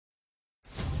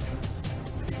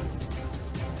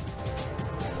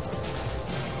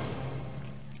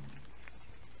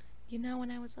You know,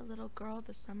 when I was a little girl,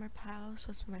 the summer palace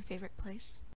was my favorite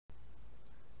place.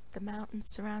 The mountains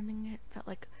surrounding it felt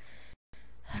like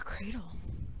a cradle.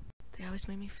 They always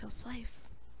made me feel safe.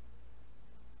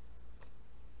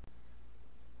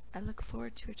 I look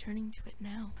forward to returning to it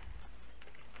now.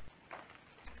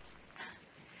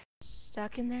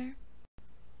 Stuck in there?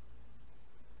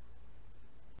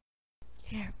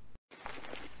 Here.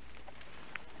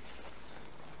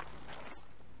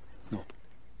 No.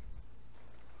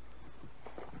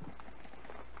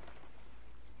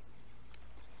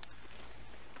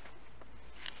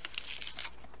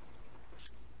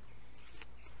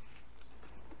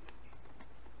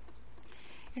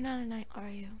 You're not a knight, are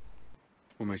you?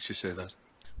 What makes you say that?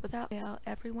 Without fail,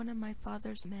 every one of my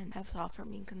father's men have offered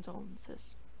me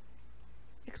condolences.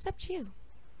 Except you.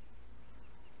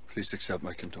 Please accept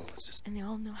my condolences. And they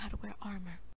all know how to wear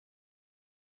armor.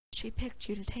 She picked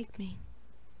you to take me.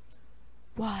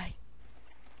 Why?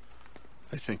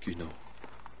 I think you know.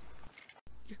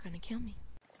 You're gonna kill me.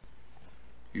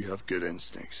 You have good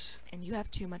instincts. And you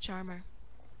have too much armor.